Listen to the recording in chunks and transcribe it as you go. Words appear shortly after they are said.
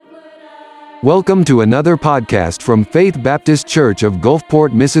Welcome to another podcast from Faith Baptist Church of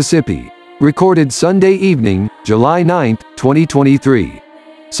Gulfport, Mississippi. Recorded Sunday evening, July 9, 2023.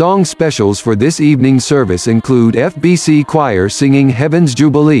 Song specials for this evening's service include FBC Choir singing Heaven's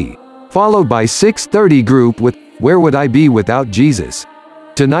Jubilee, followed by 6:30 group with Where Would I Be Without Jesus?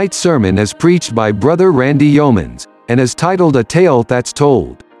 Tonight's sermon is preached by Brother Randy Youmans, and is titled A Tale That's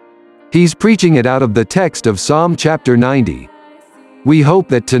Told. He's preaching it out of the text of Psalm chapter 90. We hope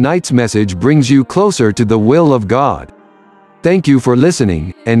that tonight's message brings you closer to the will of God. Thank you for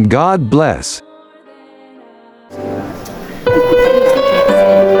listening, and God bless.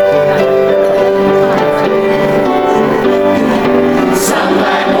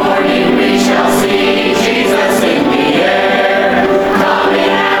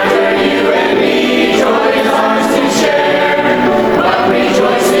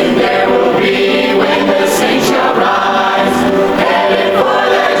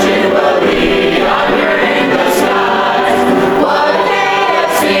 What a day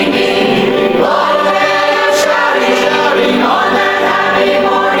of singing!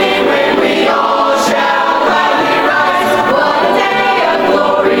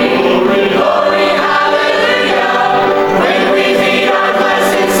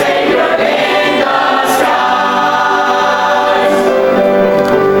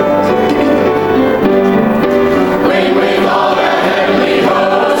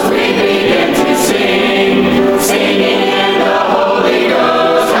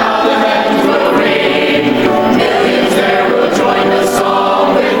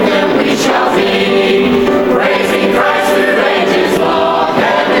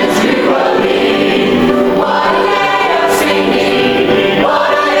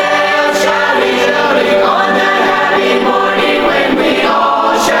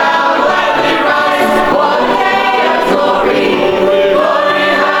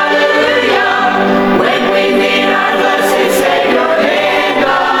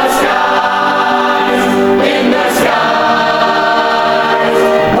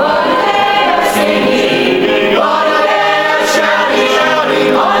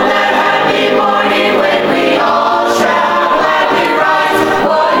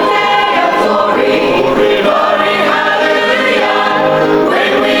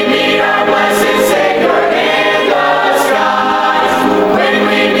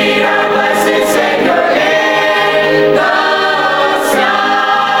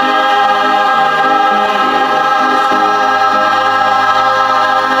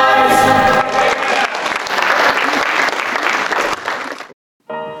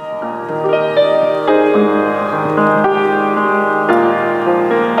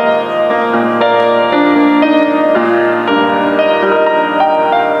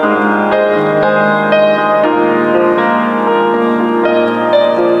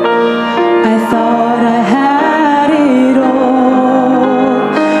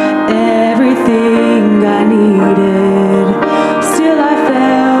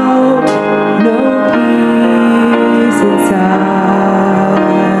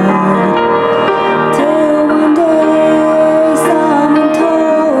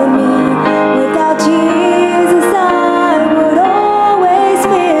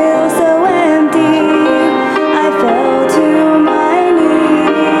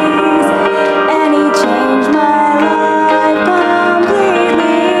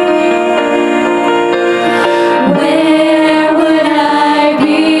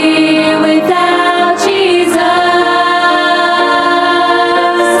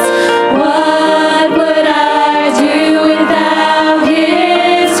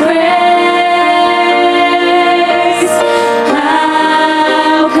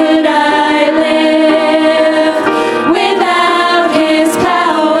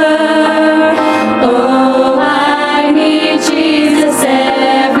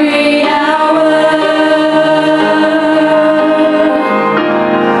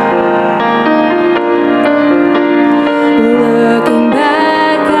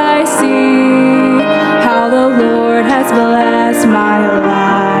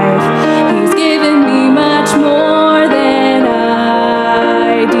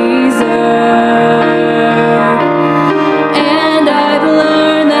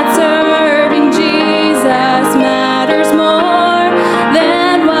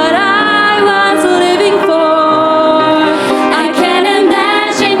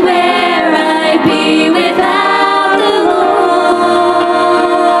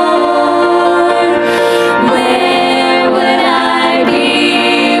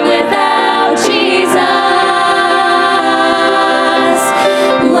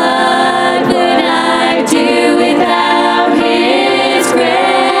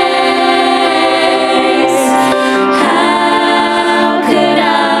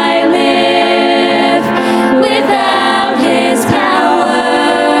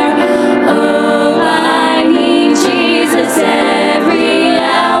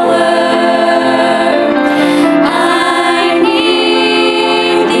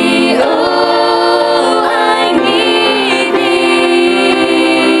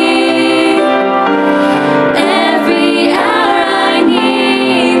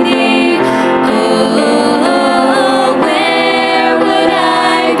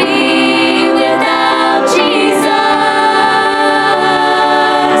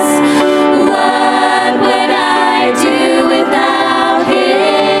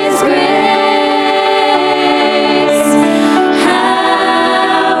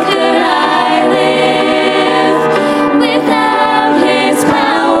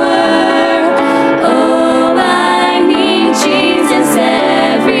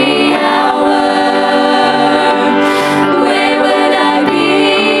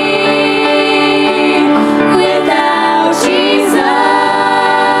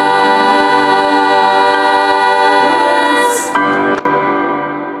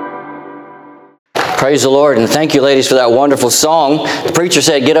 Praise the Lord, and thank you, ladies, for that wonderful song. The preacher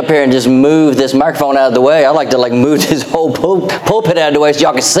said, get up here and just move this microphone out of the way. I like to move this whole pulpit out of the way so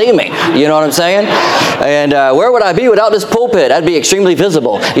y'all can see me. You know what I'm saying? And where would I be without this pulpit? I'd be extremely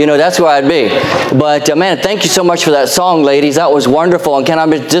visible. You know, that's where I'd be. But man, thank you so much for that song, ladies. That was wonderful. And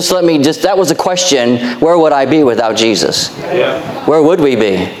that was a question, where would I be without Jesus? Yeah. Where would we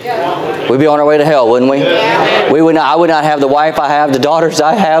be? Yeah. We'd be on our way to hell, wouldn't we? Yeah. I would not have the wife I have, the daughters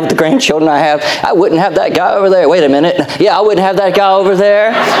I have, the grandchildren I have. I wouldn't have that guy over there. Wait a minute. Yeah, I wouldn't have that guy over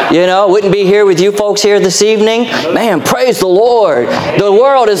there. You know, wouldn't be here with you folks here this evening. Man, praise the Lord. The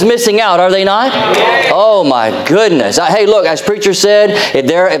world is missing out, are they not? Oh my goodness. Hey, look, as preacher said,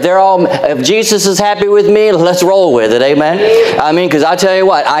 if Jesus is happy with me, let's roll with it. Amen. I mean, because I tell you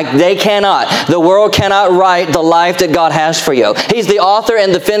what, the world cannot write the life that God has for you. He's the author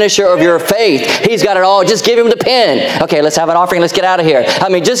and the finisher of your faith. He's got it all. Just give him the pen. Okay, let's have an offering. Let's get out of here. I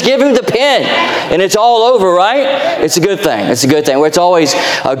mean, just give him the pen and it's all over, right? It's a good thing. It's a good thing. Well, it's always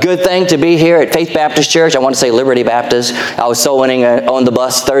a good thing to be here at Faith Baptist Church. I want to say Liberty Baptist. I was soul winning on the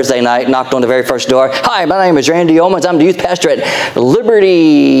bus Thursday night, knocked on the very first door. Hi, my name is Randy Youmans. I'm the youth pastor at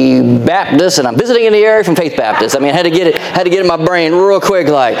Liberty Baptist, and I'm visiting in the area from Faith Baptist. I mean, I had to get it in my brain real quick,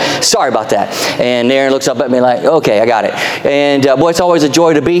 like, sorry about that. And Aaron looks up at me like, okay, I got it. And boy, it's always a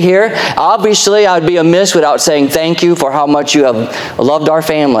joy to be here. Obviously, I'd be amiss without saying thank you for how much you have loved our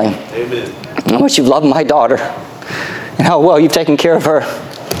family. Amen. How much you've loved my daughter. And how well you've taken care of her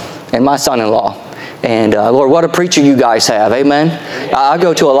and my son-in-law. And Lord, what a preacher you guys have. Amen. I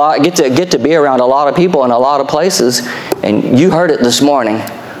go to get to be around a lot of people in a lot of places. And you heard it this morning.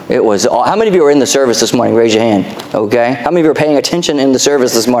 It was, how many of you were in the service this morning? Raise your hand. Okay. How many of you were paying attention in the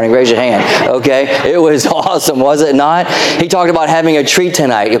service this morning? Raise your hand. Okay. It was awesome, was it not? He talked about having a treat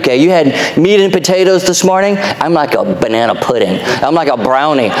tonight. Okay. You had meat and potatoes this morning. I'm like a banana pudding. I'm like a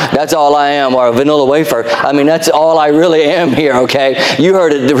brownie. That's all I am, or a vanilla wafer. I mean, that's all I really am here. Okay. You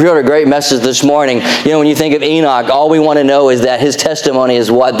heard a great message this morning. You know, when you think of Enoch, all we want to know is that his testimony is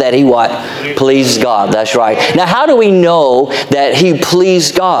that he pleased God. That's right. Now, how do we know that he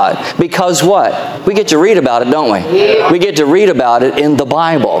pleased God? Because what? We get to read about it, don't we? We get to read about it in the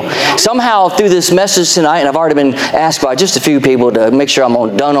Bible. Somehow through this message tonight, and I've already been asked by just a few people to make sure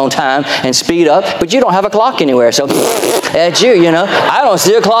I'm done on time and speed up, but you don't have a clock anywhere, so at you, you know. I don't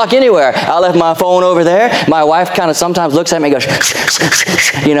see a clock anywhere. I left my phone over there. My wife kind of sometimes looks at me and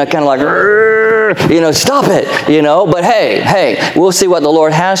goes, you know, kind of like, you know, stop it, you know. But hey, we'll see what the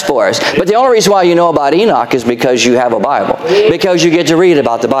Lord has for us. But the only reason why you know about Enoch is because you have a Bible, because you get to read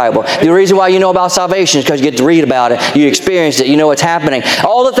about the Bible. The reason why you know about salvation is because you get to read about it. You experience it. You know what's happening.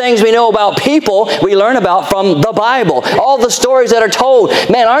 All the things we know about people, we learn about from the Bible. All the stories that are told.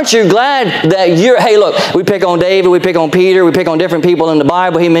 Man, aren't you glad that hey, look, we pick on David, we pick on Peter, we pick on different people in the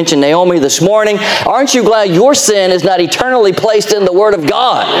Bible. He mentioned Naomi this morning. Aren't you glad your sin is not eternally placed in the Word of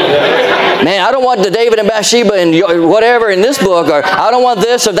God? Man, I don't want the David and Bathsheba and whatever in this book, or I don't want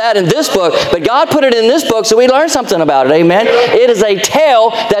this or that in this book, but God put it in this book so we learn something about it. Amen. It is a tale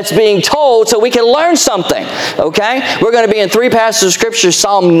that's being told so we can learn something. Okay? We're going to be in 3 passages of Scripture,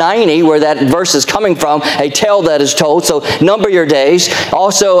 Psalm 90, where that verse is coming from, a tale that is told. So number your days.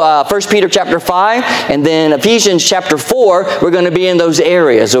 Also, 1 Peter chapter 5, and then Ephesians chapter 4, we're going to be in those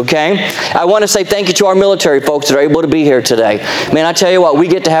areas. Okay? I want to say thank you to our military folks that are able to be here today. Man, I tell you what, we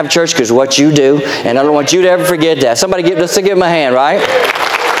get to have church because what you do, and I don't want you to ever forget that. Somebody give them a hand, right?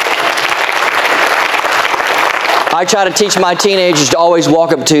 I try to teach my teenagers to always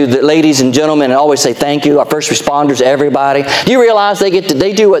walk up to the ladies and gentlemen and always say thank you. Our first responders, everybody. Do you realize they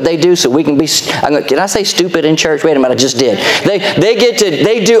do what they do so we can be? Can I say stupid in church? Wait a minute, I just did.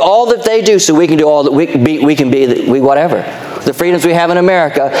 They do all that they do so we can do all that we can be whatever. The freedoms we have in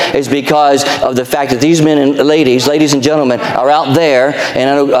America is because of the fact that these men and ladies and gentlemen, are out there. And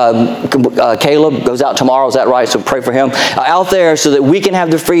I know Caleb goes out tomorrow. Is that right? So pray for him. Out there so that we can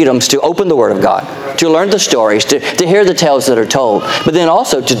have the freedoms to open the Word of God, to learn the stories, to hear the tales that are told, but then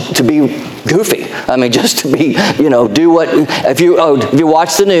also to be goofy. I mean, just to be, do what, if you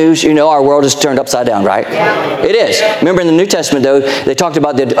watch the news, our world is turned upside down, right? Yeah. It is. Remember in the New Testament, though, they talked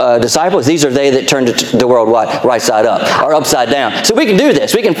about the disciples. These are they that turned the world what? Right side up, or upside down. So we can do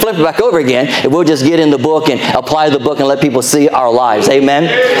this. We can flip it back over again if we'll just get in the book and apply the book and let people see our lives. Amen?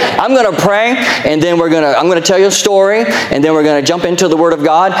 I'm going to pray, and then I'm going to tell you a story, and then we're going to jump into the Word of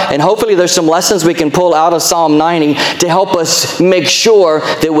God, and hopefully there's some lessons we can pull out of Psalm 90 to help us make sure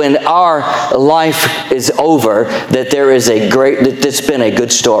that when our life is over, that it's been a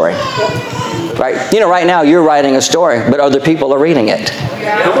good story. Right? Right now you're writing a story, but other people are reading it.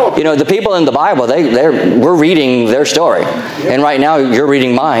 The people in the Bible, we're reading their story. And right now you're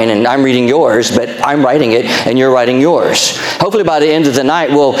reading mine and I'm reading yours, but I'm writing it and you're writing yours. Hopefully by the end of the night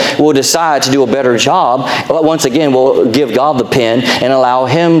we'll decide to do a better job. But once again, we'll give God the pen and allow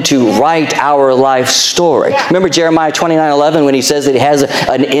Him to write our life story. Remember Jeremiah 29:11 when He says that He has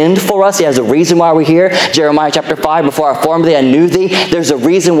an end for us? He has a reason why we're here. Jeremiah chapter 5, before I formed thee, I knew thee. There's a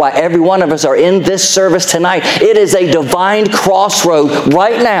reason why every one of us are in this service tonight. It is a divine crossroad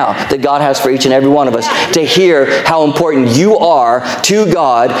right now that God has for each and every one of us to hear how important you are to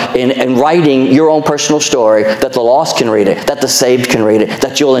God in writing your own personal story, that the lost can read it, that the saved can read it,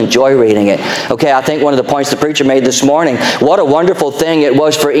 that you'll enjoy reading it. Okay, I think one of the points the preacher made this morning, what a wonderful thing it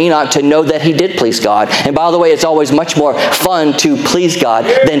was for Enoch to know that he did please God. And by the way, it's always much more fun to please God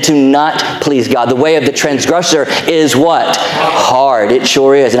than to not please God. The way of the transgressor is what? Hard. It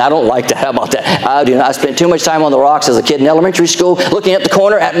sure is. And I don't like that. How about that? I do not. I spent too much time on the rocks as a kid in elementary school, looking at the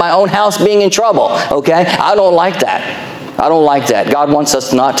corner at my own house being in trouble. Okay? I don't like that. I don't like that. God wants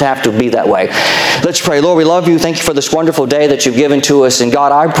us not to have to be that way. Let's pray. Lord, we love you. Thank you for this wonderful day that you've given to us. And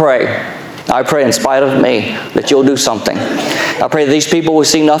God, I pray in spite of me that you'll do something. I pray that these people will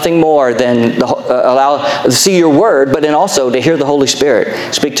see nothing more than see your word, but then also to hear the Holy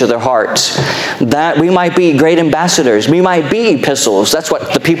Spirit speak to their hearts. That we might be great ambassadors. We might be epistles. That's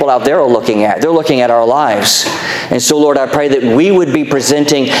what the people out there are looking at. They're looking at our lives. And so, Lord, I pray that we would be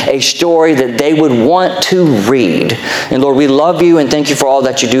presenting a story that they would want to read. And Lord, we love you and thank you for all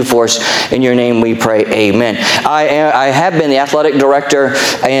that you do for us. In your name we pray, amen. I have been the athletic director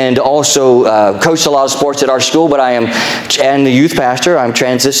and also coached a lot of sports at our school, but I am and the youth pastor. I'm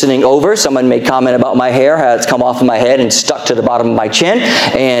transitioning over. Someone made comment about my hair, how it's come off of my head and stuck to the bottom of my chin,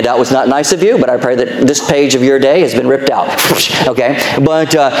 and that was not nice of you, but I pray that this page of your day has been ripped out. Okay?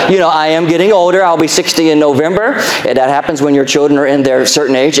 But, I am getting older. I'll be 60 in November, and that happens when your children are in their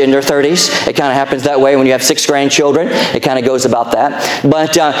certain age, in their 30s. It kind of happens that way when you have 6 grandchildren. It kind of goes about that.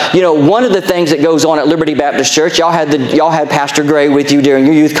 But, one of the things that goes on at Liberty Baptist Church, y'all had Pastor Gray with you during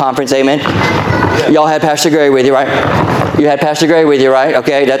your youth conference, amen? Y'all had Pastor Gray with you, right? You had Pastor Gray with you, right?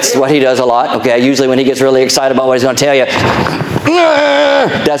 Okay, that's what he does a lot. Okay, usually when he gets really excited about what he's going to tell you,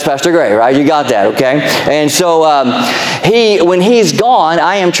 that's Pastor Gray, right? You got that, okay? And so when he's gone,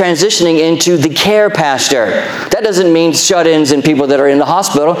 I am transitioning into the care pastor. That doesn't mean shut-ins and people that are in the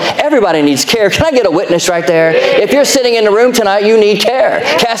hospital. Everybody needs care. Can I get a witness right there? If you're sitting in the room tonight, you need care.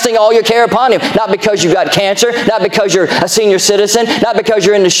 Casting all your care upon Him. Not because you've got cancer, not because you're a senior citizen, not because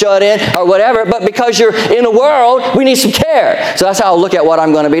you're in the shut-in or whatever, but because you're in the world, we need some care. So that's how I'll look at what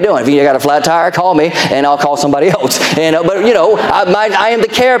I'm going to be doing. If you got a flat tire, call me, and I'll call somebody else. I am the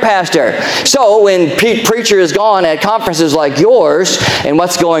care pastor. So when preacher is gone at conferences like yours, and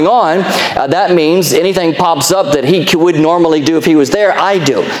what's going on, that means anything pops up that he would normally do if he was there, I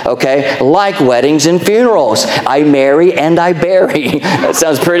do. Okay? Like weddings and funerals. I marry and I bury. That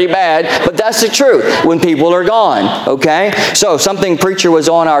sounds pretty bad, but that's the truth when people are gone. Okay? So preacher was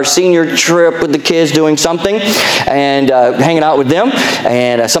on our senior trip with the kids doing something, and hanging out with them,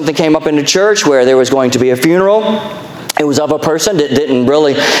 and something came up in the church where there was going to be a funeral. It was of a person that didn't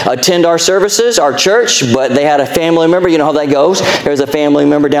really attend our services, our church, but they had a family member. You know how that goes. There's a family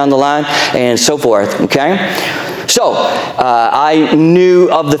member down the line, and so forth. Okay? So, I knew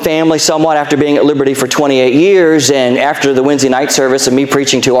of the family somewhat after being at Liberty for 28 years, and after the Wednesday night service and me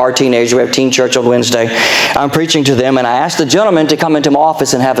preaching to our teenagers, we have teen church on Wednesday, I'm preaching to them, and I asked the gentleman to come into my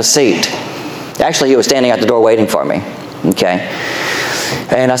office and have a seat. Actually, he was standing at the door waiting for me. Okay?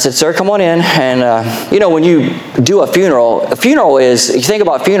 And I said, sir, come on in. And, when you do a funeral is, if you think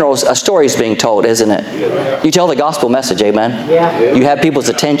about funerals, a story is being told, isn't it? Yeah. You tell the gospel message, amen? Yeah. You have people's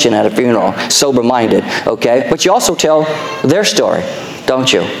attention at a funeral, sober-minded, okay? But you also tell their story,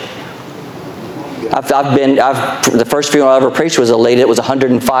 don't you? The first funeral I ever preached was a lady that was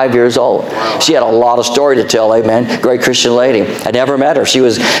 105 years old. She had a lot of story to tell, amen. Great Christian lady. I never met her. She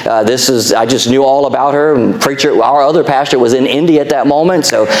was, I just knew all about her. And our other pastor was in India at that moment,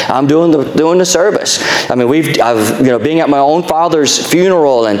 so I'm doing the service. I mean, being at my own father's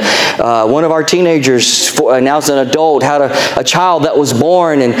funeral, and one of our teenagers, now as an adult, had a child that was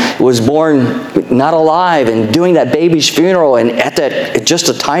born not alive, and doing that baby's funeral, and at that, just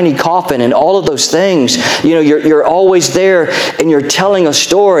a tiny coffin, and all of those things. You're always there, and you're telling a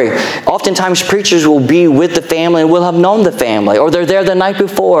story. Oftentimes preachers will be with the family and will have known the family, or they're there the night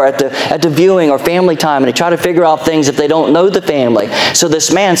before at the viewing or family time, and they try to figure out things if they don't know the family. So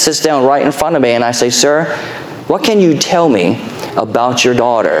this man sits down right in front of me, and I say, sir, what can you tell me about your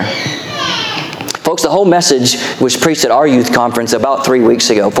daughter? Folks, the whole message was preached at our youth conference about 4 weeks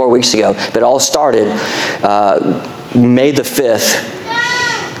ago, but it all started May the 5th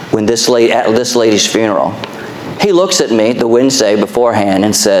when at this lady's funeral. He looks at me the Wednesday beforehand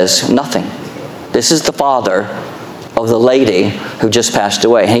and says, nothing. This is the father of the lady who just passed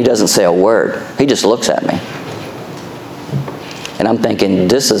away. And he doesn't say a word. He just looks at me. And I'm thinking,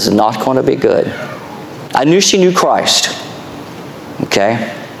 this is not going to be good. I knew she knew Christ.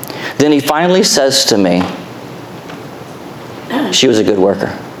 Okay? Then he finally says to me, she was a good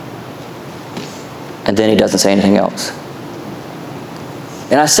worker. And then he doesn't say anything else.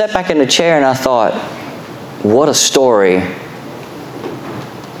 And I sat back in the chair and I thought, what a story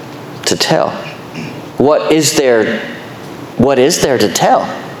to tell. What is there to tell?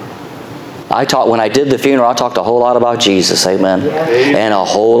 When I did the funeral, I talked a whole lot about Jesus, amen. And a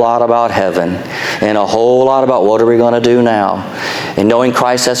whole lot about heaven. And a whole lot about what are we going to do now. And knowing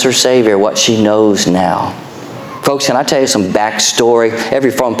Christ as her Savior, what she knows now. Folks, can I tell you some backstory? Every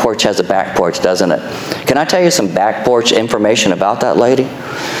front porch has a back porch, doesn't it? Can I tell you some back porch information about that lady?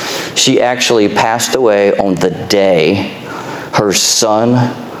 She actually passed away on the day her son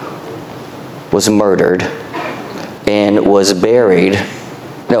was murdered and was buried.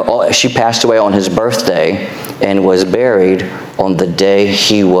 No, she passed away on his birthday and was buried on the day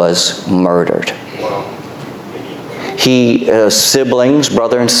he was murdered. Siblings,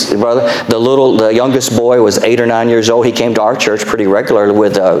 brother, the youngest boy was 8 or 9 years old. He came to our church pretty regularly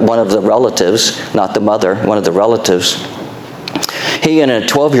with one of the relatives, not the mother, one of the relatives. He and a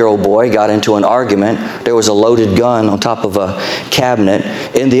 12-year-old boy got into an argument. There was a loaded gun on top of a cabinet.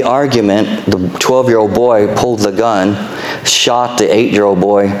 In the argument, the 12-year-old boy pulled the gun, shot the 8-year-old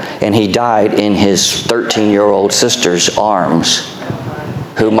boy, and he died in his 13-year-old sister's arms,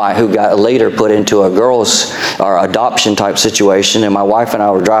 who got later put into a girls' or adoption type situation. And my wife and I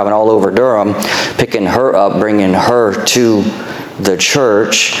were driving all over Durham, picking her up, bringing her to the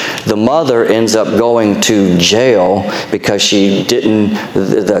church. The mother ends up going to jail because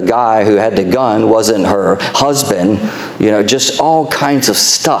the guy who had the gun wasn't her husband. Just all kinds of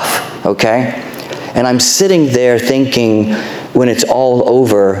stuff, okay? And I'm sitting there thinking, when it's all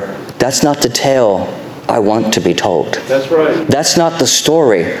over, that's not the tale I want to be told. That's right. That's not the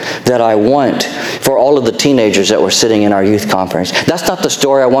story that I want for all of the teenagers that were sitting in our youth conference. That's not the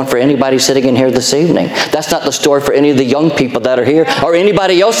story I want for anybody sitting in here this evening. That's not the story for any of the young people that are here or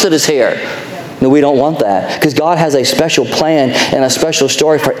anybody else that is here. No, we don't want that, because God has a special plan and a special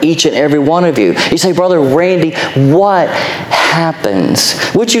story for each and every one of you. You say, Brother Randy, what happens?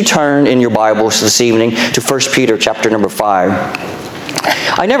 Would you turn in your Bibles this evening to 1 Peter chapter number 5?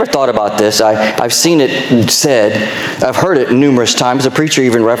 I never thought about this. I've seen it said. I've heard it numerous times. The preacher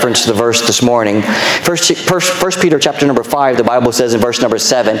even referenced the verse this morning. First Peter chapter number 5, the Bible says in verse number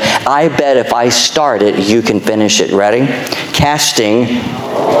 7, I bet if I start it, you can finish it. Ready? Casting,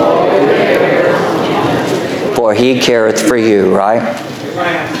 for he careth for you, right?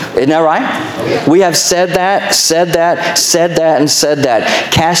 Isn't that right? We have said that, and said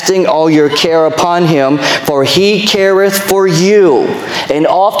that. Casting all your care upon him, for he careth for you. And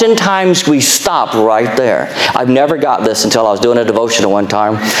oftentimes we stop right there. I've never got this until I was doing a devotional one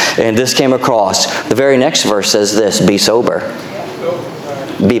time, and this came across. The very next verse says this, be sober.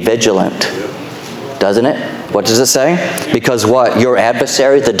 Be vigilant. Doesn't it? What does it say? Because what? Your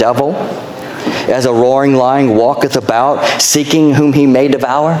adversary, the devil, as a roaring lion walketh about, seeking whom he may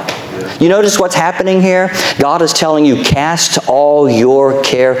devour. You notice what's happening here? God is telling you, cast all your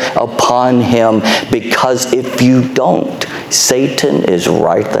care upon him, because if you don't, Satan is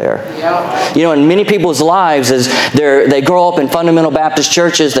right there. Yep. In many people's lives, as they grow up in fundamental Baptist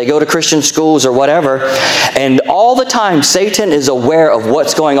churches, they go to Christian schools or whatever, and all the time Satan is aware of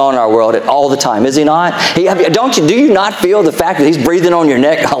what's going on in our world all the time, is he not? Do you not feel the fact that he's breathing on your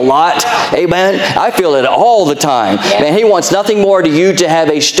neck a lot? Amen? I feel it all the time. Yep. Man, he wants nothing more to you to have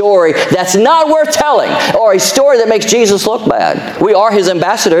a story that's not worth telling, or a story that makes Jesus look bad. We are his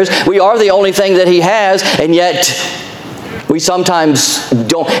ambassadors. We are the only thing that he has, and yet we sometimes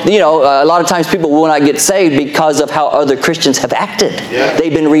don't, a lot of times people will not get saved because of how other Christians have acted. Yeah.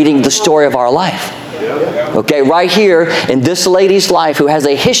 They've been reading the story of our life. Okay, right here in this lady's life, who has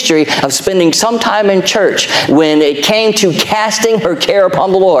a history of spending some time in church, when it came to casting her care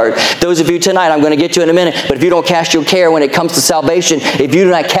upon the Lord. Those of you tonight, I'm going to get to in a minute, but if you don't cast your care when it comes to salvation, if you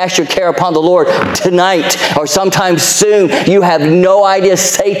do not cast your care upon the Lord tonight or sometime soon, you have no idea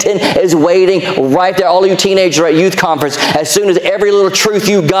Satan is waiting right there. All of you teenagers are at youth conference. As soon as every little truth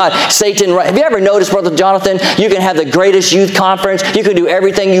you got, Satan, have you ever noticed, Brother Jonathan, you can have the greatest youth conference, you can do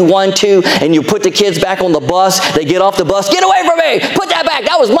everything you want to, and you put the kids kids back on the bus. They get off the bus. Get away from me. Put that back.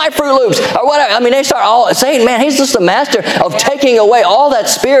 That was my Fruit Loops. Or whatever. I mean, they start all saying, man, he's just a master of taking away all that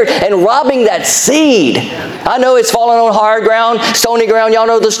spirit and robbing that seed. I know it's fallen on hard ground, stony ground. Y'all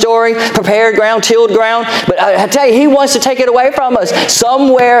know the story. Prepared ground, tilled ground. But I tell you, he wants to take it away from us.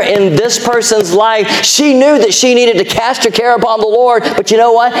 Somewhere in this person's life, she knew that she needed to cast her care upon the Lord. But you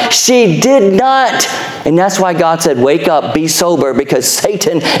know what? She did not. And that's why God said, wake up, be sober, because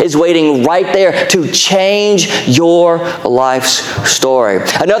Satan is waiting right there to change your life's story.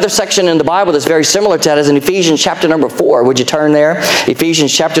 Another section in the Bible that's very similar to that is in Ephesians chapter number 4. Would you turn there?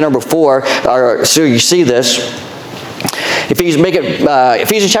 Ephesians chapter number 4, so you see this.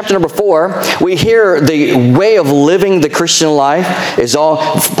 Ephesians chapter number 4, we hear the way of living the Christian life is all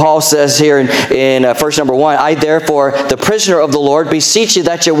Paul says here in verse number 1. I therefore, the prisoner of the Lord, beseech you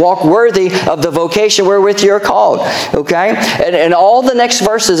that you walk worthy of the vocation wherewith you are called. Okay? And all the next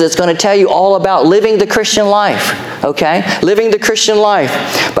verses, it's going to tell you all about living the Christian life. Okay? Living the Christian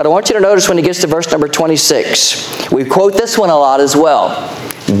life. But I want you to notice when he gets to verse number 26. We quote this one a lot as well.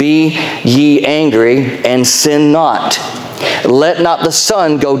 Be ye angry and sin not. Let not the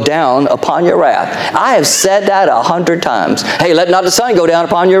sun go down upon your wrath. I have said that 100 times. Hey, let not the sun go down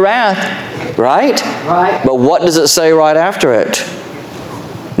upon your wrath. Right? Right. But what does it say right after it?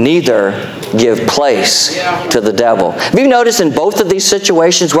 Neither give place to the devil. Have you noticed in both of these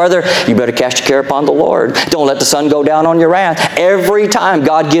situations, whether you better cast your care upon the Lord, don't let the sun go down on your wrath. Every time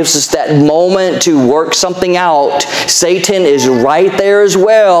God gives us that moment to work something out, Satan is right there as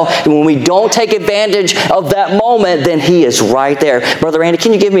well. And when we don't take advantage of that moment, then he is right there. Brother Randy,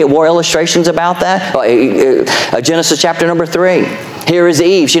 can you give me more illustrations about that? Genesis chapter number 3. Here is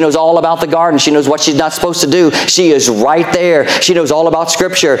Eve. She knows all about the garden. She knows what she's not supposed to do. She is right there. She knows all about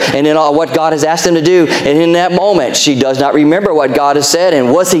Scripture and then what God has asked him to do. And in that moment, she does not remember what God has said.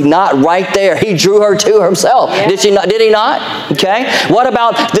 And was he not right there? He drew her to himself. Yeah. Did he not? Okay. What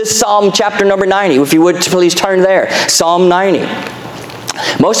about this Psalm chapter number 90? If you would please turn there. Psalm 90.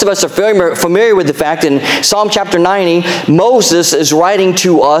 Most of us are familiar with the fact in Psalm chapter 90, Moses is writing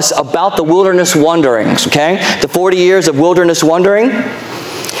to us about the wilderness wanderings, okay? The 40 years of wilderness wandering.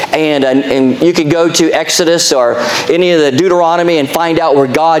 And you could go to Exodus or any of the Deuteronomy and find out where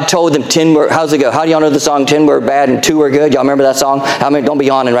God told them 10 were, how's it go? How do y'all know the song 10 were bad and 2 were good? Y'all remember that song? I mean, don't be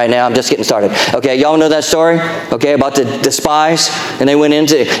yawning right now. I'm just getting started. Okay, y'all know that story? Okay, about the spies? And they went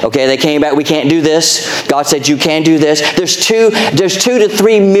into, okay, they came back, we can't do this. God said, you can do this. There's 2 to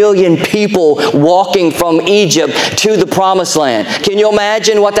 3 million people walking from Egypt to the promised land. Can you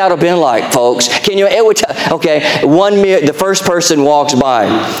imagine what that would have been like, folks? The first person walks by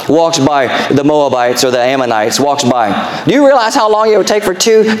the Moabites or the Ammonites, walks by. Do you realize how long it would take for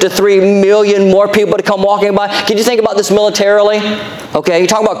 2 to 3 million more people to come walking by? Can you think about this militarily? Okay, you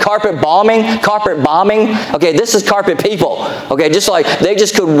talk about carpet bombing. Okay, this is carpet people. Okay, just like they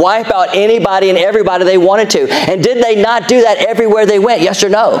just could wipe out anybody and everybody they wanted to. And did they not do that everywhere they went? Yes or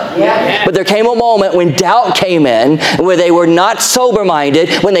no? Yeah. But there came a moment when doubt came in, where they were not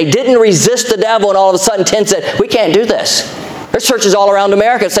sober-minded, when they didn't resist the devil, and all of a sudden 10 said, we can't do this. There's churches all around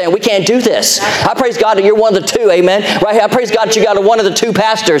America saying, we can't do this. I praise God that you're one of the 2, amen? Right here, I praise God that you got one of the 2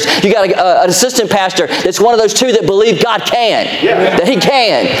 pastors. You got an assistant pastor that's one of those 2 that believe God can. Yeah. That he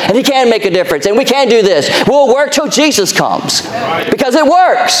can. And he can make a difference. And we can do this. We'll work till Jesus comes. Because it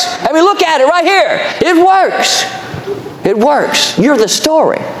works. I mean, look at it right here. It works. It works. You're the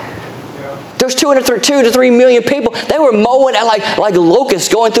story. There's 2 to 3 million people. They were mowing like locusts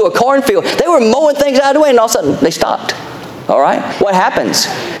going through a cornfield. They were mowing things out of the way, and all of a sudden they stopped. All right? What happens?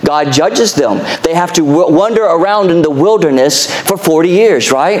 God judges them. They have to wander around in the wilderness for 40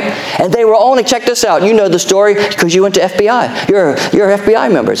 years, right? And they were only, check this out, you know the story because you went to FBI. You're FBI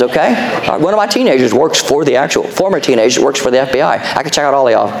members, okay? One of my teenagers works for the former teenager works for the FBI. I can check out all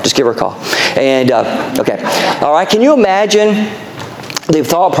of y'all. Just give her a call. And, okay. All right, can you imagine the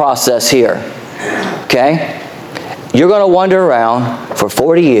thought process here? Okay? You're going to wander around for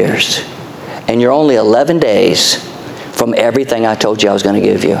 40 years and you're only 11 days from everything I told you I was going to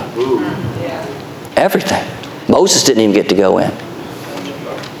give you. Everything. Moses didn't even get to go in.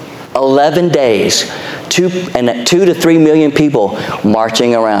 11 days. 2 to 3 million people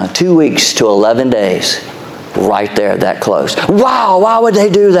marching around. 2 weeks to 11 days. Right there, that close. Wow, why would they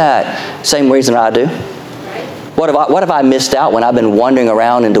do that? Same reason I do. What have I missed out when I've been wandering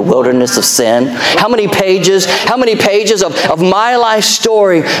around in the wilderness of sin? How many pages of my life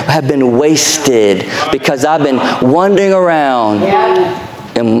story have been wasted because I've been wandering around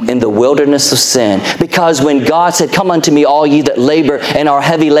in the wilderness of sin. Because when God said, come unto me, all ye that labor and are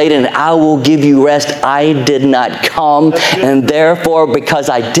heavy laden, and I will give you rest, I did not come. And therefore, because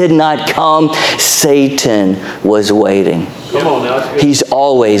I did not come, Satan was waiting. Come on now. He's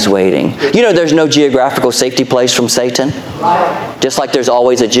always waiting. You know, there's no geographical safety place from Satan. Just like there's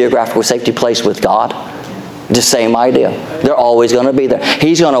always a geographical safety place with God. The same idea. They're always going to be there.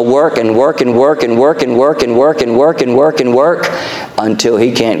 He's going to work and work and work and work and work and work and work and work and work until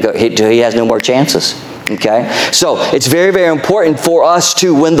he can't go. Until he has no more chances. Okay? So it's very, very important for us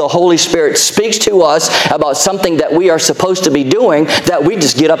to, when the Holy Spirit speaks to us about something that we are supposed to be doing, that we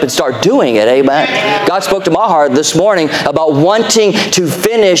just get up and start doing it. Amen? God spoke to my heart this morning about wanting to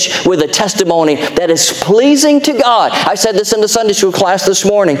finish with a testimony that is pleasing to God. I said this in the Sunday school class this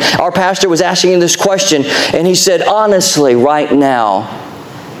morning. Our pastor was asking this question, and he said, honestly, right now,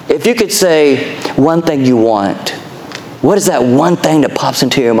 if you could say one thing you want, what is that one thing that pops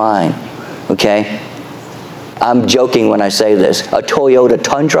into your mind? Okay? I'm joking when I say this. A Toyota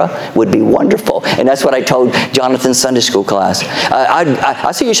Tundra would be wonderful. And that's what I told Jonathan's Sunday school class.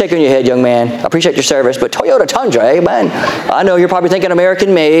 I see you shaking your head, young man. I appreciate your service, but Toyota Tundra, amen. I know you're probably thinking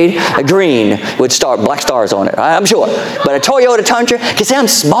American made, green with black stars on it. I'm sure. But a Toyota Tundra, because I'm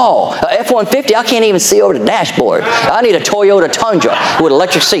small. A F-150, I can't even see over the dashboard. I need a Toyota Tundra with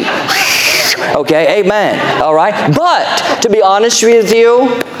electric seat. Okay, amen. All right. But to be honest with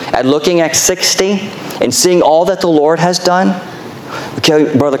you, at looking at 60, and seeing all that the Lord has done,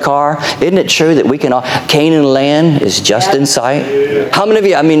 okay, Brother Carr, isn't it true that we can all, Canaan land is just in sight? How many of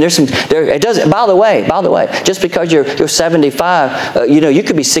you, I mean, it doesn't, by the way, just because you're 75, you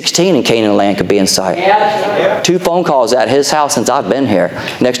could be 16 and Canaan land could be in sight. Yeah. 2 phone calls at his house since I've been here.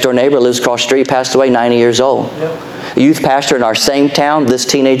 Next door neighbor lives across the street, passed away, 90 years old. A youth pastor in our same town, this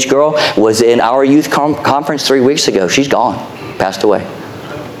teenage girl, was in our youth conference 3 weeks ago. She's gone, passed away.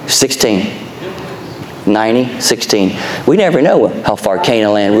 16. 90, 16. We never know how far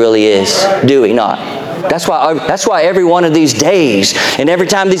Canaan land really is, do we not? That's why every one of these days and every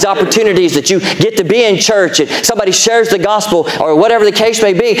time these opportunities that you get to be in church and somebody shares the gospel or whatever the case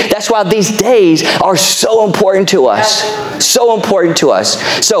may be, that's why these days are so important to us. So important to us.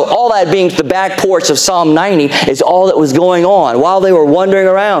 So all that being the back porch of Psalm 90 is all that was going on while they were wandering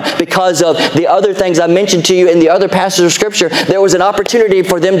around because of the other things I mentioned to you in the other passages of Scripture. There was an opportunity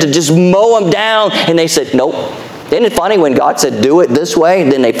for them to just mow them down, and they said, nope. Isn't it funny when God said, do it this way,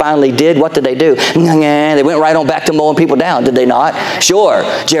 then they finally did? What did they do? They went right on back to mowing people down, did they not? Sure.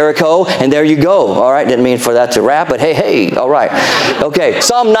 Jericho, and there you go. All right, didn't mean for that to wrap, but hey, all right. Okay,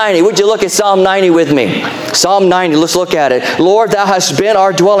 Psalm 90. Would you look at Psalm 90 with me? Psalm 90, let's look at it. Lord, thou hast been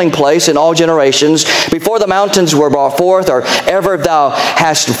our dwelling place in all generations. Before the mountains were brought forth, or ever thou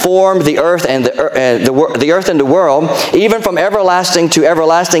hast formed the earth and the earth and the world, even from everlasting to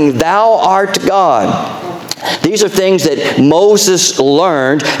everlasting, thou art God. These are things that Moses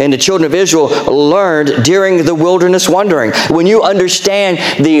learned and the children of Israel learned during the wilderness wandering. When you understand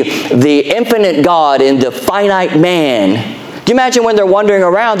the infinite God and the finite man, do you imagine when they're wandering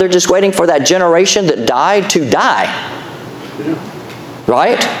around, they're just waiting for that generation that died to die?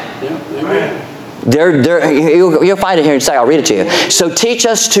 Right? You'll find it here in a second. I'll read it to you. So teach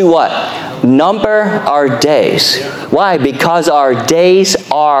us to what? Number our days. Why? Because our days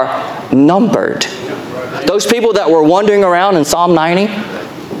are numbered. Those people that were wandering around in Psalm 90,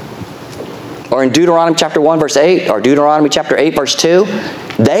 or in Deuteronomy chapter 1 verse 8, or Deuteronomy chapter 8 verse 2,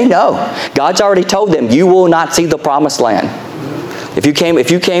 they know. God's already told them, you will not see the promised land. If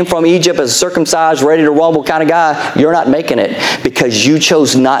you came from Egypt as a circumcised, ready to rumble kind of guy, you're not making it because you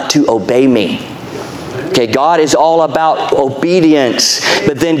chose not to obey me. Okay, God is all about obedience,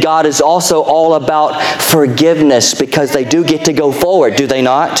 but then God is also all about forgiveness because they do get to go forward, do they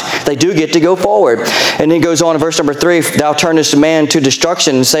not? They do get to go forward. And then it goes on in verse number 3, thou turnest man to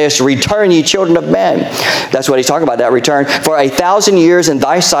destruction and sayest, return ye children of men. That's what he's talking about, that return. For 1,000 years in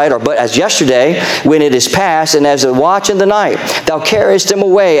thy sight are but as yesterday when it is past, and as a watch in the night. Thou carriest them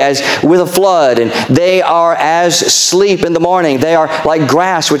away as with a flood, and they are as sleep in the morning. They are like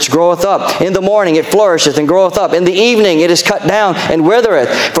grass which groweth up. In the morning it flourisheth and groweth up. In the evening it is cut down and withereth.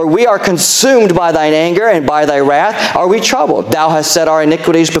 For we are consumed by thine anger, and by thy wrath are we troubled. Thou hast set our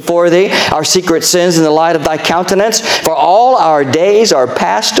iniquities before thee, our secret sins in the light of thy countenance. For all our days are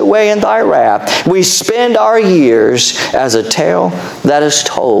passed away in thy wrath. We spend our years as a tale that is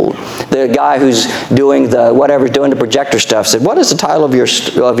told. The guy who's doing the projector stuff said, what is the title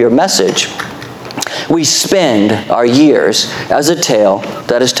of your message? We spend our years as a tale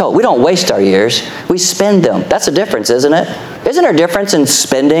that is told. We don't waste our years. We spend them. That's a difference, isn't it? Isn't there a difference in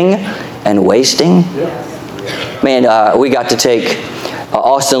spending and wasting? Man, we got to take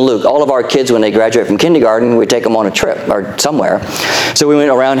Austin and Luke. All of our kids, when they graduate from kindergarten, we take them on a trip or somewhere. So we went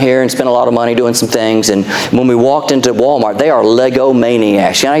around here and spent a lot of money doing some things. And when we walked into Walmart, they are Lego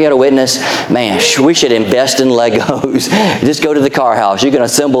maniacs. Can I get a witness? Man, we should invest in Legos. Just go to the car house. You can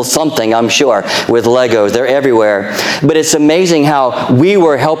assemble something, I'm sure, with Legos. They're everywhere. But it's amazing how we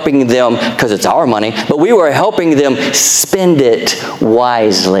were helping them, because it's our money, but we were helping them spend it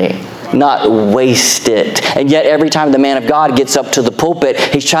wisely, not waste it. And yet every time the man of God gets up to the pulpit,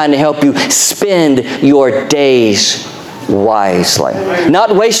 he's trying to help you spend your days wisely,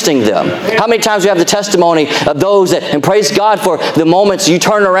 not wasting them. How many times we have the testimony of those that, and praise God for the moments you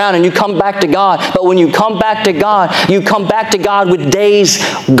turn around and you come back to God, but when you come back to God, you come back to God with days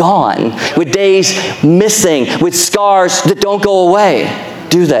gone, with days missing, with scars that don't go away,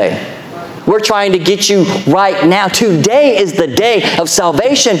 do they? We're trying to get you right now. Today is the day of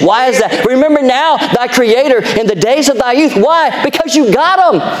salvation. Why is that? Remember now thy Creator in the days of thy youth. Why? Because you got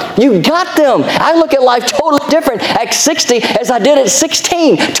them. You got them. I look at life totally different at 60 as I did at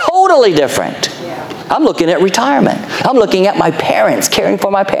 16. Totally different. I'm looking at retirement. I'm looking at my parents, caring for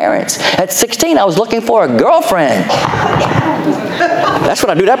my parents. At 16, I was looking for a girlfriend. That's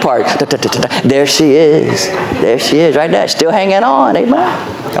what I do, that part. There she is. There she is, right there. Still hanging on.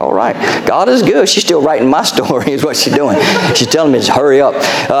 Amen. All right. God is good. She's still writing my story is what she's doing. She's telling me to hurry up.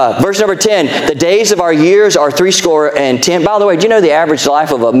 Verse number 10, the days of our years are 70. By the way, do you know the average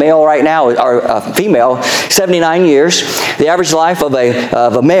life of a male right now, or a female, 79 years. The average life of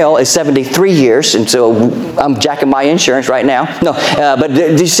a male is 73 years. And so I'm jacking my insurance right now. No, but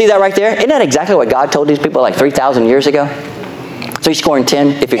do you see that right there? Isn't that exactly what God told these people like 3,000 years ago? So you're scoring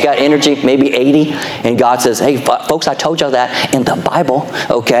 10. If you've got energy, maybe 80. And God says, hey, folks, I told you that in the Bible.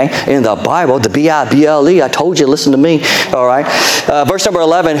 Okay? In the Bible, the Bible, I told you, listen to me. All right? Verse number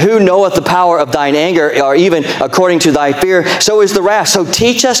 11, who knoweth the power of thine anger, or even according to thy fear, so is the wrath. So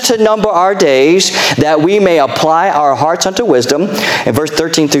teach us to number our days, that we may apply our hearts unto wisdom. And verse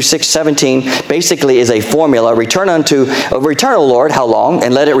 13 through 17 basically is a formula. Return, O Lord, how long?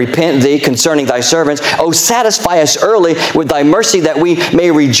 And let it repent thee concerning thy servants. O satisfy us early with thy mercy, that we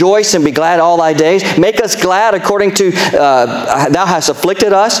may rejoice and be glad all thy days. Make us glad according to thou hast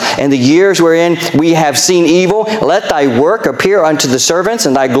afflicted us, and the years wherein we have seen evil. Let thy work appear unto the servants,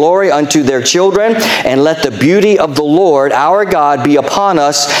 and thy glory unto their children. And let the beauty of the Lord our God be upon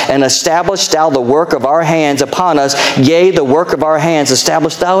us, and establish thou the work of our hands upon us. Yea, the work of our hands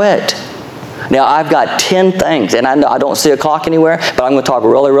establish thou it. Now, I've got 10 things, and I know I don't see a clock anywhere, but I'm going to talk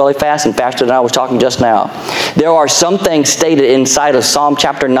really, really fast and faster than I was talking just now. There are some things stated inside of Psalm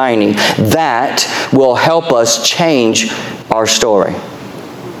chapter 90 that will help us change our story.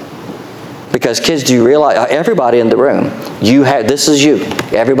 Because kids, do you realize, everybody in the room, this is you,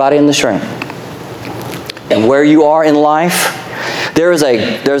 everybody in this room. And where you are in life, there's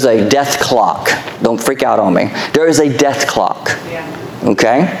a death clock. Don't freak out on me. There is a death clock.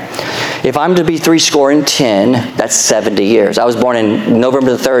 Okay? If I'm to be 10, that's 70 years. I was born in November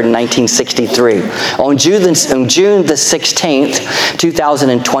the 3rd, 1963. On June the 16th,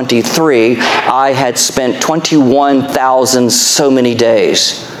 2023, I had spent 21,000 so many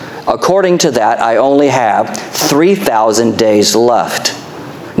days. According to that, I only have 3,000 days left.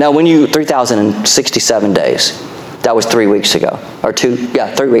 Now, 3,067 days. That was 3 weeks ago.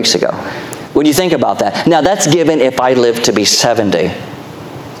 3 weeks ago. When you think about that. Now, that's given if I live to be 70.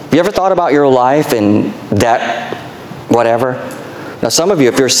 You ever thought about your life and that whatever? Now, some of you,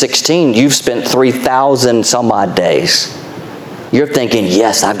 if you're 16, you've spent 3,000 some odd days. You're thinking,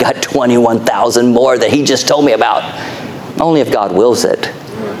 yes, I've got 21,000 more that he just told me about. Only if God wills it,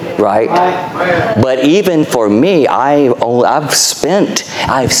 right? But even for me, I've spent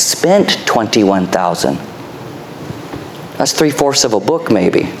 21,000. That's 3/4 of a book,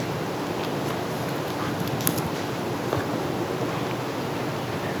 maybe.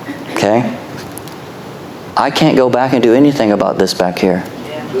 Okay? I can't go back and do anything about this back here.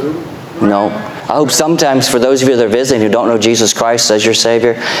 No. I hope sometimes for those of you that are visiting who don't know Jesus Christ as your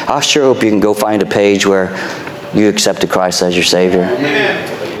Savior, I sure hope you can go find a page where you accepted Christ as your Savior.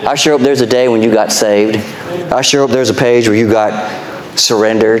 I sure hope there's a day when you got saved. I sure hope there's a page where you got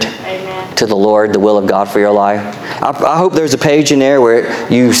surrendered to the Lord, the will of God for your life. I hope there's a page in there where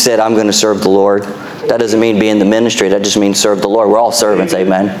you said, I'm going to serve the Lord. That doesn't mean be in the ministry. That just means serve the Lord. We're all servants,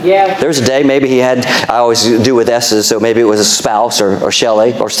 amen? Yeah. There's a day, maybe he had, I always do with S's, so maybe it was a spouse or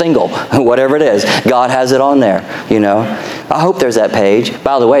Shelley or single, whatever it is. God has it on there, you know. I hope there's that page.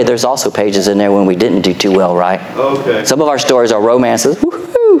 By the way, there's also pages in there when we didn't do too well, right? Okay. Some of our stories are romances,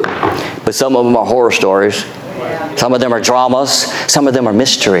 woo-hoo, but some of them are horror stories. Yeah. Some of them are dramas. Some of them are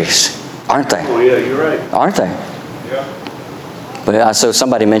mysteries, aren't they? Oh, yeah, you're right. Aren't they? Yeah. But so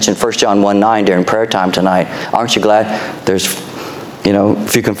somebody mentioned 1 John 1:9 during prayer time tonight. Aren't you glad there's,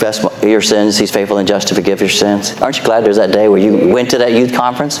 if you confess your sins, He's faithful and just to forgive your sins. Aren't you glad there's that day where you went to that youth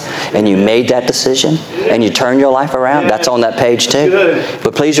conference and you made that decision and you turned your life around? That's on that page too.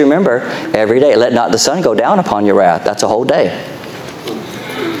 But please remember, every day, let not the sun go down upon your wrath. That's a whole day.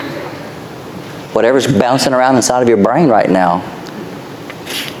 Whatever's bouncing around inside of your brain right now,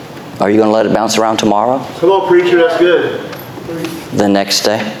 are you going to let it bounce around tomorrow? Come on, preacher, that's good. The next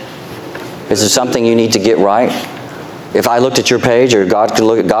day? Is there something you need to get right? If I looked at your page, or God could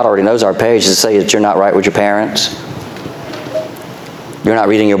look at, God already knows our page, to say that you're not right with your parents, you're not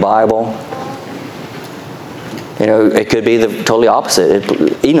reading your Bible. It could be the totally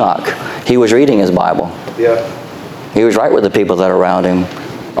opposite. Enoch, he was reading his Bible. Yeah. He was right with the people that are around him.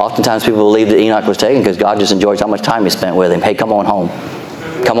 Oftentimes people believe that Enoch was taken because God just enjoys how much time he spent with him. Hey, come on home.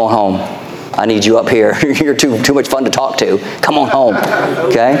 Come on home. I need you up here. You're too much fun to talk to. Come on home.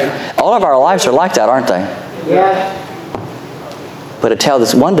 Okay? All of our lives are like that, aren't they? Yeah. But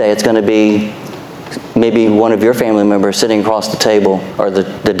one day it's going to be maybe one of your family members sitting across the table or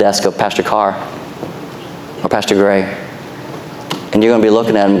the desk of Pastor Carr or Pastor Gray. And you're going to be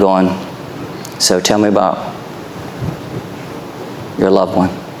looking at him going, so tell me about your loved one.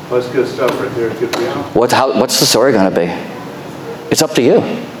 That's good stuff right there. Good for you. What's the story going to be? It's up to you.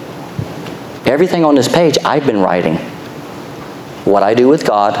 Everything on this page I've been writing. What I do with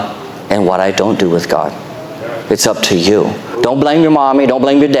God and what I don't do with God. It's up to you. Don't blame your mommy. Don't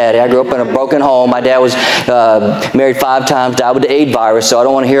blame your daddy. I grew up in a broken home. My dad was married 5 times, died with the AIDS virus, so I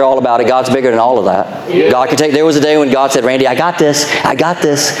don't want to hear all about it. God's bigger than all of that. Yeah. God can take. There was a day when God said, Randy, I got this. I got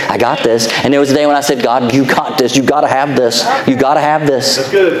this. I got this. And there was a day when I said, God, you got this. You got to have this. You got to have this.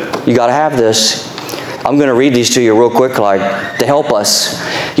 That's good. You got to have this. I'm going to read these to you real quick, to help us.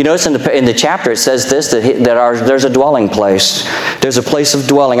 You notice in the chapter it says this, that there's a dwelling place. There's a place of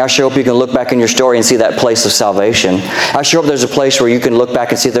dwelling. I sure hope you can look back in your story and see that place of salvation. I sure hope there's a place where you can look back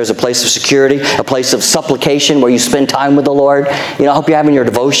and see there's a place of security, a place of supplication where you spend time with the Lord. I hope you're having your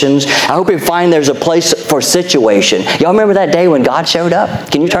devotions. I hope you find there's a place for situation. Y'all remember that day when God showed up?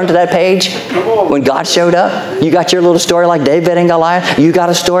 Can you turn to that page? When God showed up? You got your little story like David and Goliath? You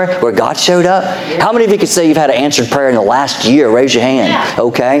got a story where God showed up? How many of you could say you've had an answered prayer in the last year? Raise your hand.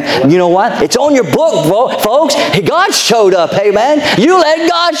 Okay. You know what? It's on your book, folks. God showed up. Hey, man. You let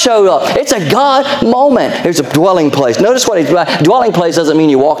God show up. It's a God moment. There's a dwelling place. Notice dwelling place doesn't mean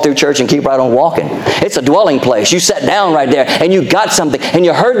you walk through church and keep right on walking. It's a dwelling place. You sat down right there and you got something and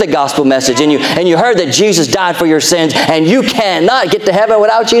you heard the gospel message and you heard that Jesus died for your sins and you cannot get to heaven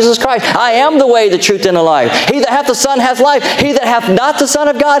without Jesus Christ. I am the way, the truth, and the life. He that hath the Son hath life. He that hath not the Son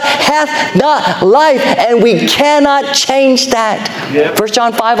of God hath not life. And we cannot change that. Yep. 1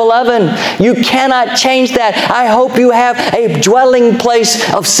 John 5:11. You cannot change that. I hope you have a dwelling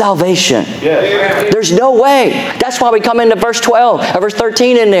place of salvation. Yeah. There's no way. That's why we come into verse 12, or verse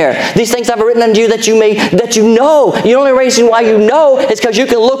 13 in there. These things I've written unto you that you know. The only reason why you know is because you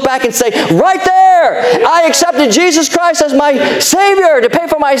can look back and say, right there, I accepted Jesus Christ as my Savior to pay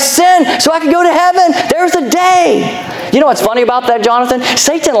for my sin so I can go to heaven. There's the day. You know what's funny about that, Jonathan?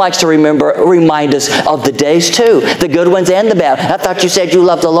 Satan likes to remind us of the days too, the good ones and the bad. I thought you said you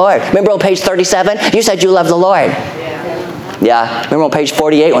loved the Lord. Remember on page 37? You said you loved the Lord. Yeah. Remember on page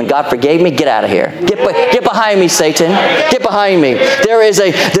 48 when God forgave me? Get out of here. Get behind me, Satan. Get behind me. There is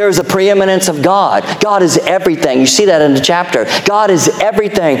a preeminence of God. God is everything. You see that in the chapter. God is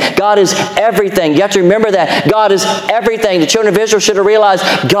everything. God is everything. You have to remember that. God is everything. The children of Israel should have realized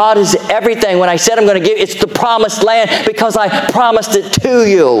God is everything. When I said I'm going to give, it's the promised land because I promised it to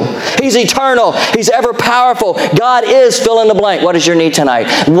you. He's eternal. He's ever powerful. God is fill in the blank. What is your need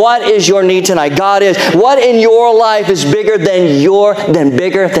tonight? What is your need tonight? God is. What in your life is bigger than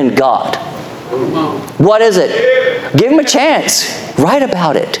bigger than God? What is it? Give him a chance. Write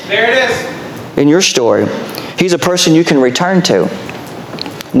about it. There it is. In your story. He's a person you can return to.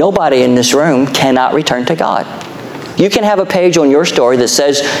 Nobody in this room cannot return to God. You can have a page on your story that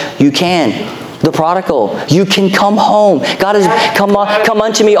says you can. The prodigal, you can come home. God has come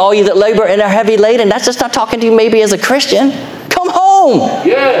unto me, all you that labor and are heavy laden. That's just not talking to you maybe as a Christian. Come home.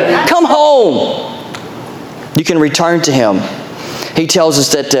 Yeah. Come home. You can return to him. He tells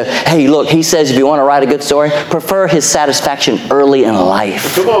us that, hey, look, he says if you want to write a good story, prefer his satisfaction early in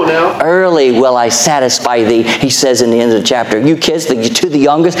life. Come on now. Early will I satisfy thee, he says in the end of the chapter. You kids, to the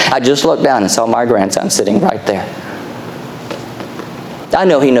youngest, I just looked down and saw my grandson sitting right there. I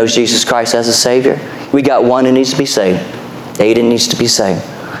know he knows Jesus Christ as a Savior. We got one who needs to be saved. Aiden needs to be saved.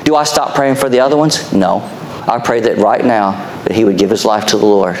 Do I stop praying for the other ones? No. I pray that right now that he would give his life to the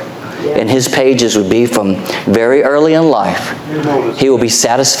Lord. And his pages would be from very early in life. He will be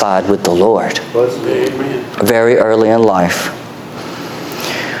satisfied with the Lord. Very early in life.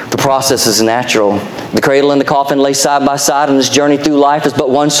 The process is natural. The cradle and the coffin lay side by side, and this journey through life is but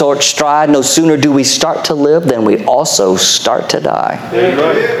one short stride. No sooner do we start to live than we also start to die.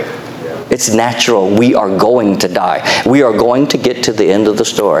 It's natural. We are going to die. We are going to get to the end of the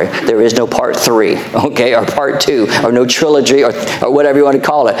story. There is no part 3, okay, or part 2, or no trilogy, or whatever you want to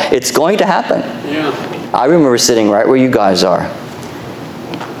call it. It's going to happen. Yeah. I remember sitting right where you guys are.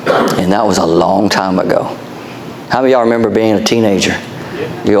 And that was a long time ago. How many of y'all remember being a teenager?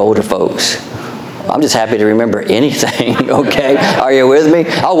 You older folks. I'm just happy to remember anything, okay? Are you with me?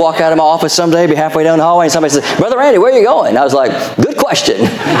 I'll walk out of my office someday, be halfway down the hallway, and somebody says, Brother Randy, where are you going? I was like, good question.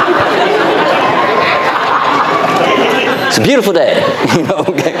 It's a beautiful day.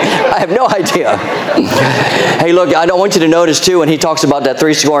 Okay? I have no idea. Hey, look, I don't want you to notice, too, when he talks about that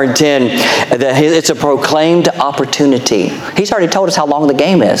 10, that it's a proclaimed opportunity. He's already told us how long the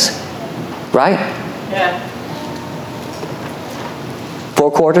game is, right? Yeah.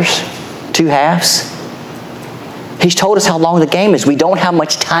 4 quarters? 2 halves. He's told us how long the game is. We don't have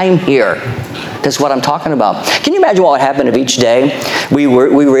much time here. That's what I'm talking about. Can you imagine what would happen if each day we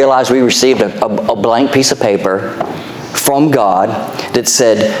realized we received a blank piece of paper from God that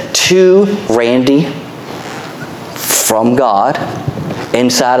said, to Randy, from God.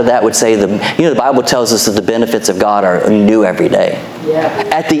 Inside of that would say, the Bible tells us that the benefits of God are new every day. Yeah.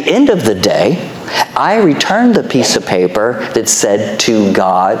 At the end of the day, I returned the piece of paper that said, to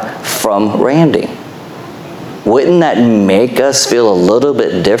God from Randy. Wouldn't that make us feel a little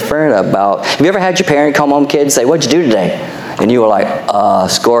bit different about... Have you ever had your parent come home, kid, and say, what'd you do today? And you were like,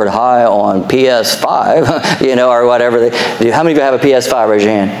 scored high on PS5, or whatever. How many of you have a PS5? Raise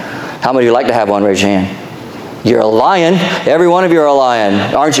your hand. How many of you like to have one? Raise your hand. You're a lion. Every one of you are a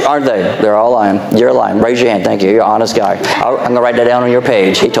lion. Aren't they? They're all lying. You're a lion. Raise your hand. Thank you. You're an honest guy. I'm going to write that down on your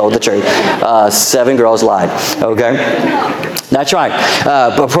page. He told the truth. 7 girls lied. Okay? That's right.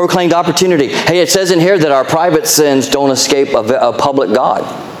 But proclaimed opportunity. Hey, it says in here that our private sins don't escape a public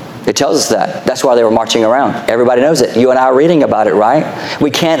God. It tells us that. That's why they were marching around. Everybody knows it. You and I are reading about it, right?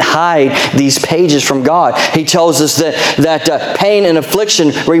 We can't hide these pages from God. He tells us that pain and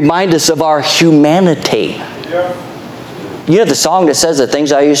affliction remind us of our humanity. Yeah. You know the song that says, the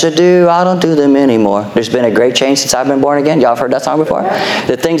things I used to do, I don't do them anymore. There's been a great change since I've been born again. Y'all have heard that song before?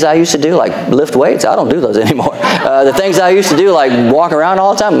 The things I used to do, like lift weights, I don't do those anymore. The things I used to do, like walk around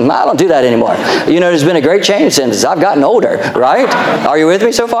all the time, I don't do that anymore. There's been a great change since I've gotten older, right? Are you with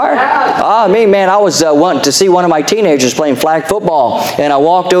me so far? Man, I was wanting to see one of my teenagers playing flag football, and I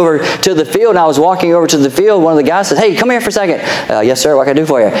walked over to the field, and I was walking over to the field. One of the guys said, hey, come here for a second. Yes, sir, what can I do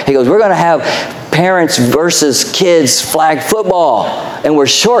for you? He goes, we're going to have parents versus kids flag football, and we're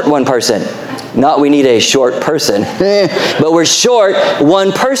short one person. Not we need a short person, but we're short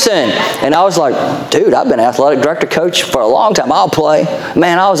one person. And I was like, dude, I've been athletic director coach for a long time. I'll play.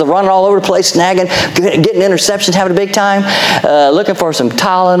 Man, I was running all over the place, snagging, getting interceptions, having a big time, looking for some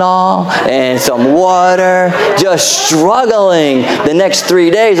Tylenol and some water, just struggling. The next 3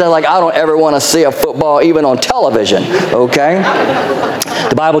 days, I was like, I don't ever want to see a football even on television, okay?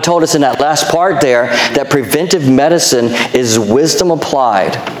 The Bible told us in that last part there that preventive medicine is wisdom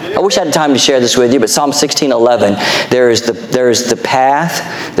applied. I wish I had time to share this with you, but Psalm 16:11, there is the path,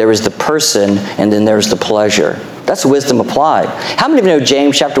 there is the person, and then there's the pleasure. That's wisdom applied. How many of you know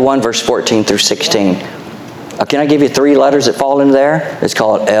James chapter 1, verse 14 through 16? Can I give you 3 letters that fall into there? It's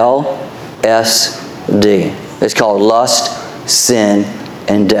called LSD. It's called lust, sin,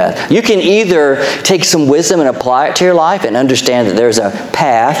 and death. You can either take some wisdom and apply it to your life and understand that there's a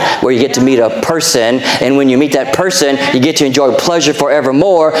path where you get to meet a person, and when you meet that person, you get to enjoy pleasure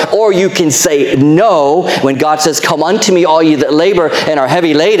forevermore, or you can say no when God says, come unto me, all you that labor and are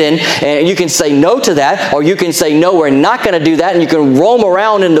heavy laden, and you can say no to that, or you can say, no, we're not going to do that, and you can roam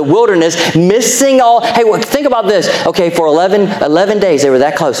around in the wilderness, missing all. Hey, well, think about this. Okay, for 11 days, they were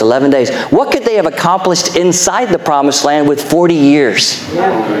that close, 11 days. What could they have accomplished inside the promised land with 40 years?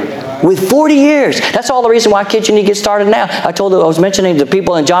 With 40 years. That's all the reason why, kids, you need to get started now. I was mentioning to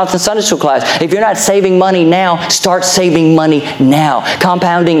people in Jonathan's Sunday School class, if you're not saving money now, start saving money now.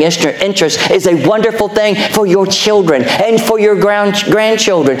 Compounding interest is a wonderful thing for your children and for your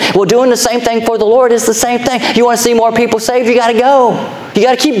grandchildren. Well, doing the same thing for the Lord is the same thing. You want to see more people saved, you got to go. You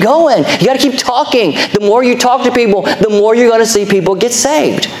got to keep going. You got to keep talking. The more you talk to people, the more you're going to see people get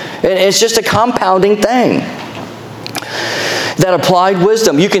saved. And it's just a compounding thing. that applied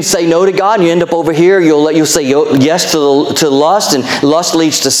wisdom. You can say no to God and you end up over here. You'll say yes to lust, and lust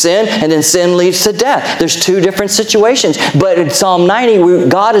leads to sin, and then sin leads to death. There's two different situations. But in Psalm 90,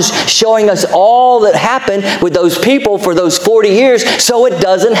 God is showing us all that happened with those people for those 40 years so it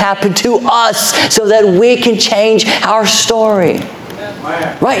doesn't happen to us, so that we can change our story.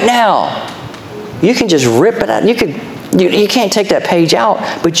 Right now, you can just rip it out. You can't take that page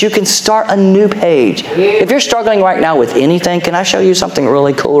out, but you can start a new page. If you're struggling right now with anything, can I show you something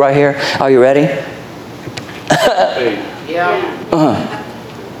really cool right here? Are you ready?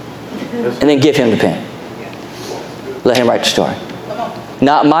 And then give him the pen. Let him write the story.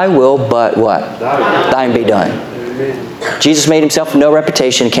 Not my will, but what? Thine be done. Jesus made himself of no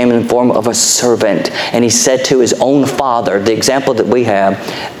reputation, came in the form of a servant, and he said to his own Father, the example that we have,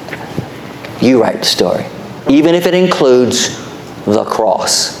 you write the story. Even if it includes the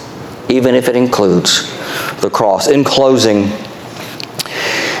cross. Even if it includes the cross. In closing,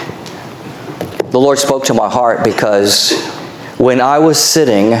 the Lord spoke to my heart because when I was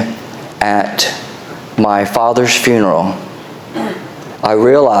sitting at my father's funeral, I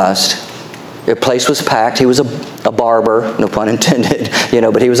realized the place was packed. He was a barber, no pun intended,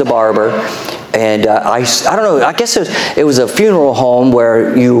 but he was a barber. And I don't know, I guess it was a funeral home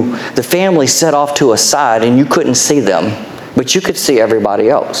where the family set off to a side and you couldn't see them, but you could see everybody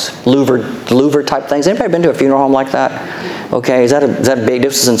else. Louver type things. Anybody been to a funeral home like that? Okay, is that a big?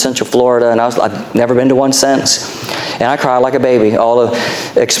 This is in Central Florida, and I've never been to one since. And I cried like a baby. All the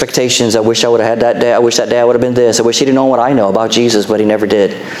expectations. I wish I would have had that dad. I wish that dad would have been this. I wish he'd have known what I know about Jesus, but he never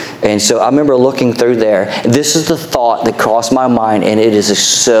did. And so I remember looking through there. This is the thought that crossed my mind, and it is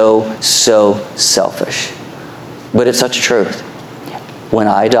so selfish. But it's such a truth. When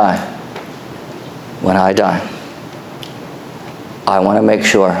I die, I want to make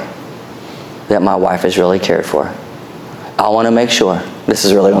sure that my wife is really cared for. I want to make sure, this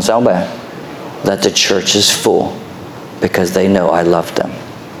is really going to sound bad, that the church is full because they know I love them.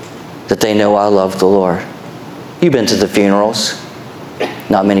 That they know I love the Lord. You've been to the funerals.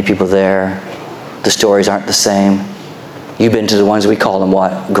 Not many people there. The stories aren't the same. You've been to the ones we call them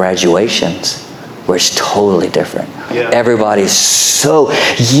what? Graduations. Where it's totally different. Yeah. Everybody's so,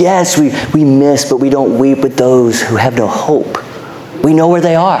 yes, we miss, but we don't weep with those who have no hope. We know where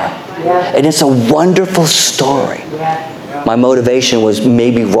they are. Yeah. And it's a wonderful story. Yeah. My motivation was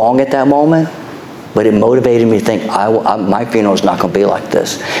maybe wrong at that moment, but it motivated me to think, my funeral is not going to be like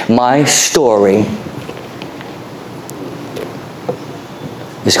this. My story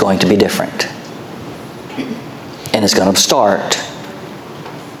is going to be different. And it's going to start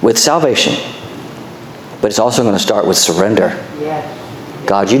with salvation. But it's also going to start with surrender. Yeah.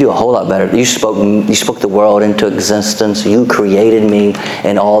 God, you do a whole lot better. You spoke the world into existence. You created me.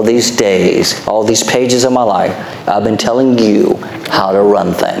 And all these days, all these pages of my life, I've been telling you how to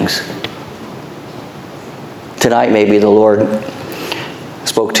run things. Tonight, maybe the Lord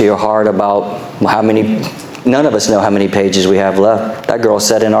spoke to your heart about how many, none of us know how many pages we have left. That girl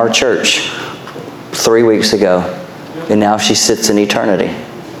sat in our church 3 weeks ago, and now she sits in eternity.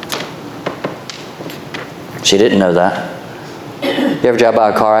 She didn't know that. You ever drive by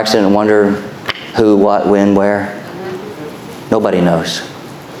a car accident and wonder who, what, when, where? Nobody knows.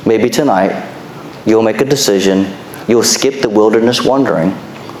 Maybe tonight you'll make a decision. You'll skip the wilderness wandering.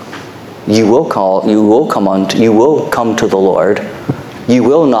 You will come to the Lord. You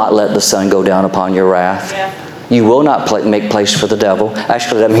will not let the sun go down upon your wrath. Yeah. You will not make place for the devil.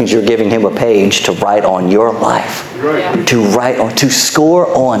 Actually, that means you're giving him a page to write on your life. Right. To score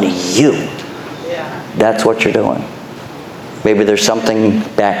on you. Yeah. That's what you're doing. Maybe there's something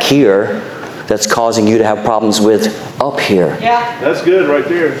back here that's causing you to have problems with up here. Yeah. That's good right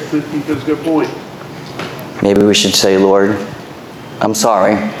there. That's a good point. Maybe we should say, Lord, I'm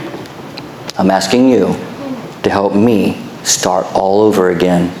sorry. I'm asking you to help me start all over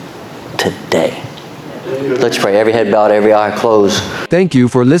again today. Let's pray. Every head bowed, every eye closed. Thank you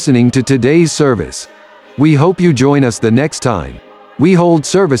for listening to today's service. We hope you join us the next time. We hold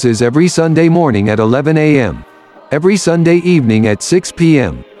services every Sunday morning at 11 a.m., every Sunday evening at 6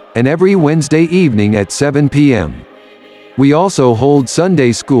 p.m., and every Wednesday evening at 7 p.m. We also hold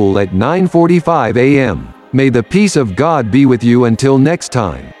Sunday school at 9:45 a.m. May the peace of God be with you until next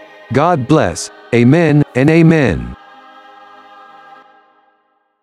time. God bless. Amen and amen.